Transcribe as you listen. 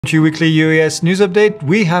To weekly UAS news update,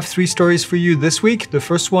 we have 3 stories for you this week. The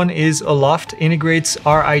first one is Aloft integrates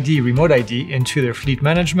RID, remote ID, into their fleet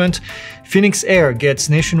management. Phoenix Air gets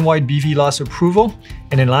nationwide BVLOS approval.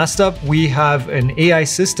 And then last up, we have an AI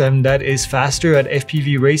system that is faster at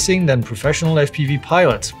FPV racing than professional FPV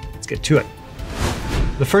pilots. Let's get to it.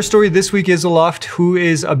 The first story this week is Aloft, who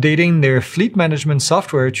is updating their fleet management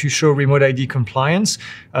software to show remote ID compliance.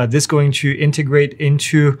 This is going to integrate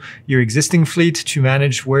into your existing fleet to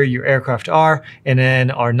manage where your aircraft are and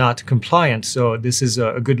then are not compliant. So this is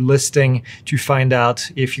a good listing to find out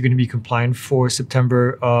if you're going to be compliant for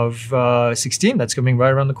September of 16. That's coming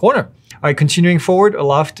right around the corner. All right, continuing forward,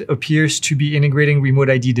 Aloft appears to be integrating remote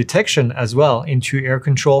ID detection as well into air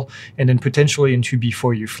control and then potentially into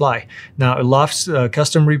before you fly. Now, Aloft's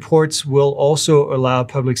custom reports will also allow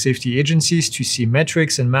public safety agencies to see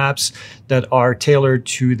metrics and maps that are tailored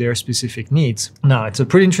to their specific needs. Now, it's a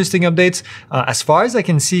pretty interesting update. As far as I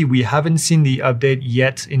can see, we haven't seen the update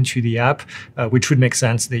yet into the app, which would make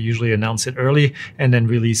sense. They usually announce it early and then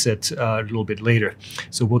release it a little bit later.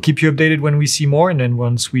 So we'll keep you updated when we see more and then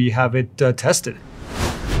once we have it tested.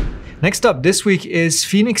 Next up this week is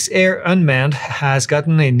Phoenix Air Unmanned has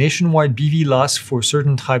gotten a nationwide BVLOS for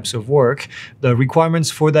certain types of work. The requirements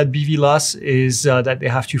for that BVLOS is that they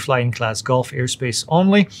have to fly in Class Gulf airspace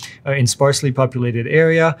only, in sparsely populated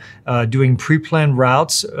area, doing pre-planned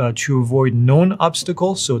routes to avoid known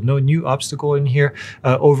obstacles, so no new obstacle in here,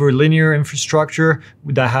 over linear infrastructure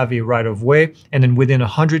that have a right-of-way, and then within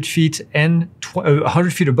 100 feet and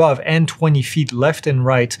 100 feet above and 20 feet left and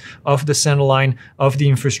right of the center line of the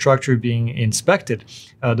infrastructure being inspected.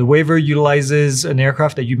 The waiver utilizes an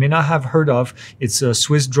aircraft that you may not have heard of. It's a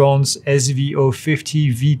Swiss Drones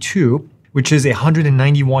SVO50 V2, which is a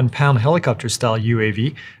 191-pound helicopter-style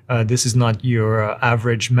UAV. This is not your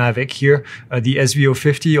average Mavic here. The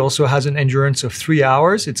SVO50 also has an endurance of 3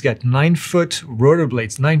 hours. It's got 9-foot rotor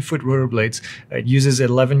blades, 9-foot rotor blades. It uses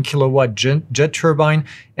 11 kilowatt jet turbine,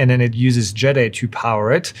 and then it uses Jet-A to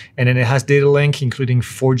power it. And then it has data link, including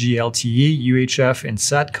 4G LTE, UHF, and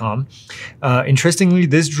SATCOM. Interestingly,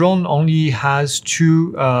 this drone only has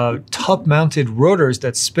 2 top-mounted rotors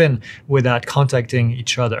that spin without contacting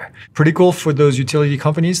each other. Pretty cool for those utility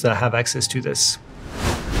companies that have access to this.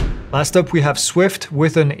 Last up, we have Swift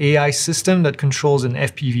with an AI system that controls an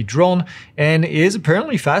FPV drone and is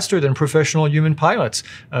apparently faster than professional human pilots.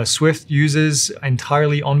 Swift uses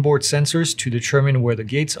entirely onboard sensors to determine where the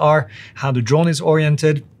gates are, how the drone is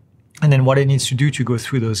oriented, and then what it needs to do to go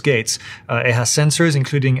through those gates. It has sensors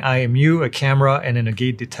including IMU, a camera, and then a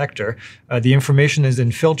gate detector. The information is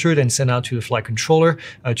then filtered and sent out to the flight controller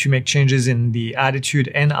to make changes in the attitude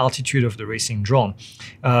and altitude of the racing drone.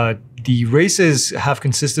 The races have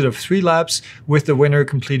consisted of 3 laps, with the winner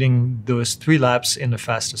completing those 3 laps in the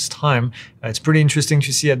fastest time. It's pretty interesting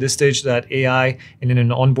to see at this stage that AI in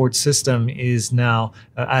an onboard system is now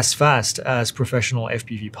as fast as professional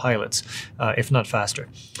FPV pilots, if not faster.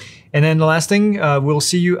 And then the last thing, we'll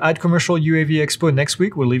see you at Commercial UAV Expo next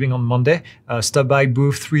week. We're leaving on Monday. Stop by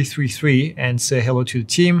booth 333 and say hello to the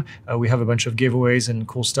team. We have a bunch of giveaways and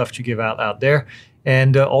cool stuff to give out there.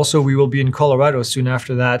 And also we will be in Colorado soon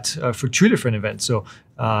after that for 2 different events. So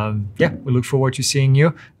yeah, we look forward to seeing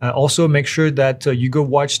you. Also make sure that you go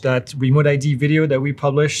watch that remote ID video that we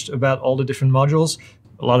published about all the different modules.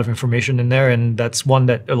 A lot of information in there, and that's one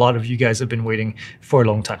that a lot of you guys have been waiting for a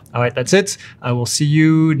long time. All right, that's it. I will see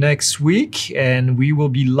you next week, and we will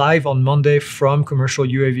be live on Monday from Commercial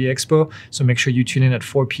UAV Expo. So make sure you tune in at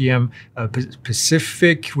 4 p.m.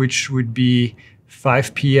 Pacific, which would be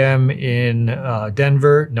 5 p.m. in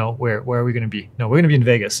Denver. No, where are we going to be? No, we're going to be in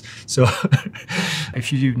Vegas. So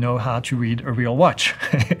if you know how to read a real watch,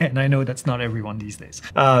 and I know that's not everyone these days.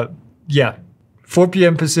 Yeah. 4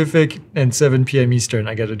 p.m. Pacific and 7 p.m. Eastern.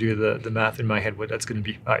 I got to do the math in my head what that's going to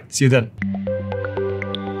be. All right, see you then.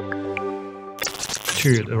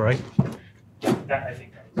 Cheers, all right? I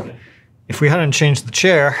think that was good. If we hadn't changed the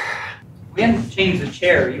chair... If we hadn't changed the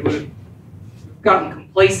chair, you would have gotten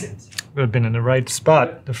complacent. Would have been in the right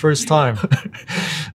spot the first time.